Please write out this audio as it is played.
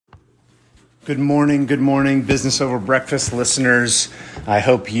Good morning, Business Over Breakfast listeners. I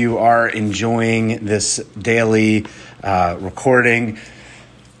hope you are enjoying this daily recording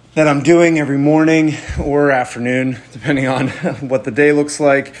that I'm doing every morning or afternoon, depending on what the day looks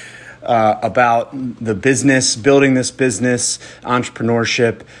like, about the business, building this business,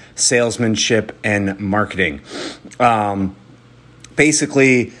 entrepreneurship, salesmanship, and marketing.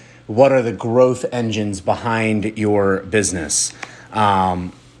 Basically, what are the growth engines behind your business?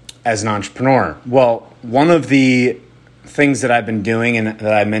 As an entrepreneur? Well, one of the things that I've been doing and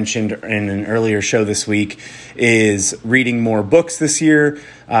that I mentioned in an earlier show this week is reading more books this year.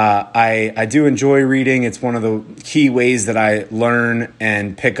 I do enjoy reading. It's one of the key ways that I learn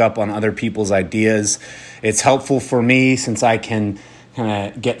and pick up on other people's ideas. It's helpful for me since I can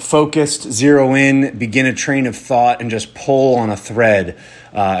kind of get focused, zero in, begin a train of thought, and just pull on a thread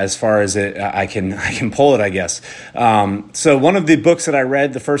as far as I can pull it, I guess. So one of the books that I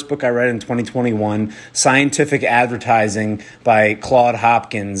read, the first book I read in 2021, Scientific Advertising by Claude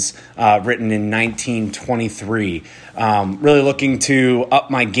Hopkins, written in 1923. Really looking to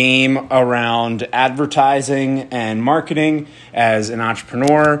up my game around advertising and marketing as an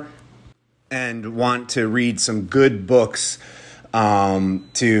entrepreneur, and want to read some good books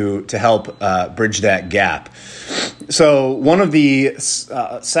to help bridge that gap. So one of the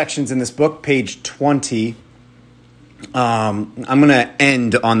sections in this book, page 20, I'm going to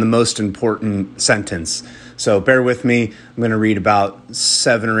end on the most important sentence. So bear with me. I'm going to read about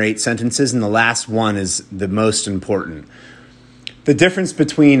 7 or 8 sentences, and the last one is the most important. The difference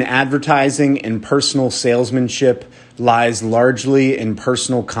between advertising and personal salesmanship lies largely in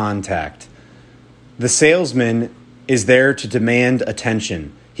personal contact. The salesman is there to demand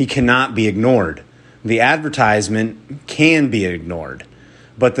attention. He cannot be ignored. The advertisement can be ignored,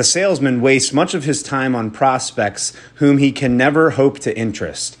 but the salesman wastes much of his time on prospects whom he can never hope to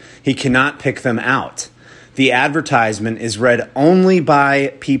interest. He cannot pick them out. The advertisement is read only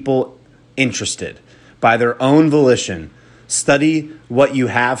by people interested, by their own volition. Study what you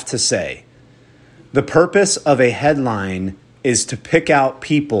have to say. The purpose of a headline is to pick out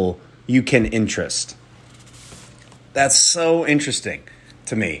people you can interest. That's so interesting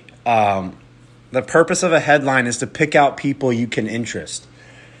to me. The purpose of a headline is to pick out people you can interest.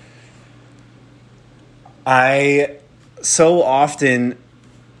 I so often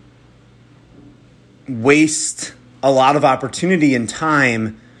waste a lot of opportunity and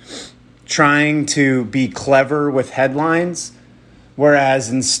time trying to be clever with headlines, whereas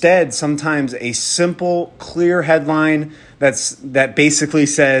instead sometimes a simple, clear headline that basically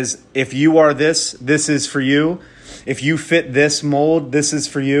says, if you are this is for you. If you fit this mold, this is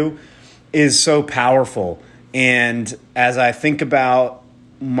for you, is so powerful. And as I think about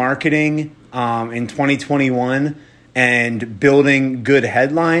marketing in 2021 and building good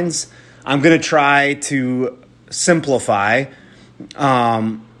headlines, I'm going to try to simplify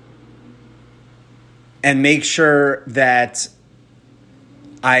and make sure that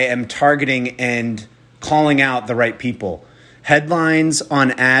I am targeting and calling out the right people. Headlines on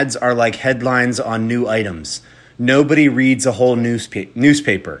ads are like headlines on new items. Nobody reads a whole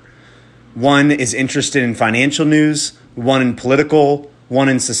newspaper. One is interested in financial news, one in political, one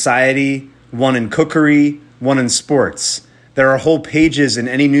in society, one in cookery, one in sports. There are whole pages in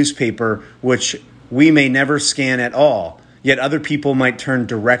any newspaper which we may never scan at all, yet other people might turn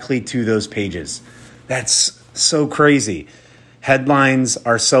directly to those pages. That's so crazy. Headlines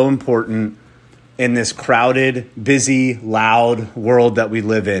are so important in this crowded, busy, loud world that we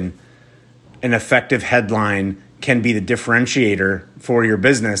live in. An effective headline can be the differentiator for your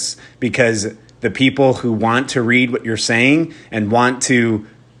business, because the people who want to read what you're saying and want to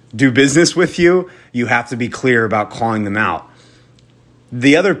do business with you, you have to be clear about calling them out.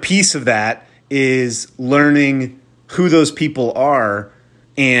 The other piece of that is learning who those people are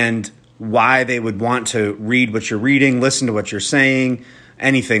and why they would want to read what you're reading, listen to what you're saying,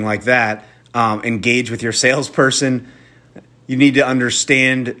 anything like that. Engage with your salesperson. You need to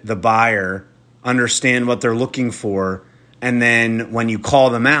understand the buyer, understand what they're looking for, and then when you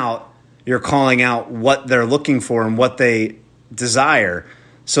call them out, you're calling out what they're looking for and what they desire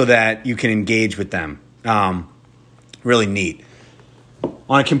so that you can engage with them. Really neat.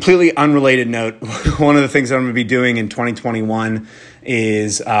 On a completely unrelated note, one of the things that I'm going to be doing in 2021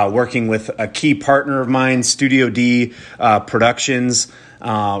 is working with a key partner of mine, Studio D Productions.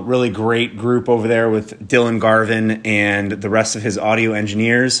 Really great group over there with Dylan Garvin and the rest of his audio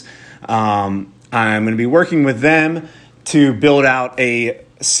engineers. I'm going to be working with them to build out a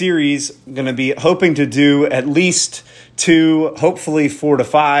series. I'm going to be hoping to do at least 2, hopefully 4 to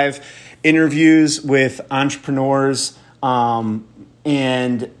 5 interviews with entrepreneurs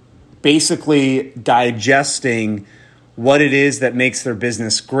and basically digesting what it is that makes their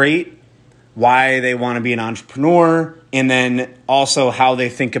business great, why they want to be an entrepreneur, and then also how they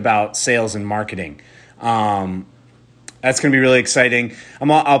think about sales and marketing. That's going to be really exciting.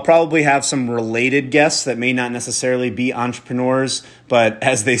 I'll probably have some related guests that may not necessarily be entrepreneurs, but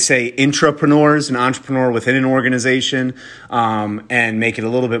as they say, intrapreneurs, an entrepreneur within an organization, and make it a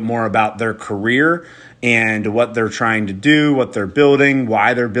little bit more about their career and what they're trying to do, what they're building,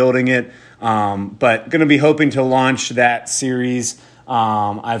 why they're building it. But going to be hoping to launch that series.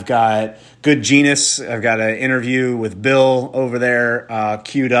 I've got Good Genus. I've got an interview with Bill over there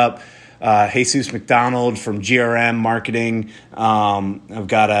queued up. Jesus McDonald from GRM Marketing. I've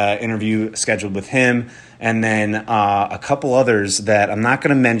got an interview scheduled with him. And then a couple others that I'm not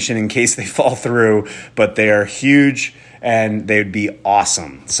going to mention in case they fall through, but they are huge and they would be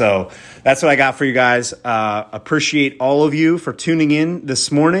awesome. So that's what I got for you guys. Appreciate all of you for tuning in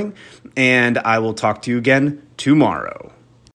this morning, and I will talk to you again tomorrow.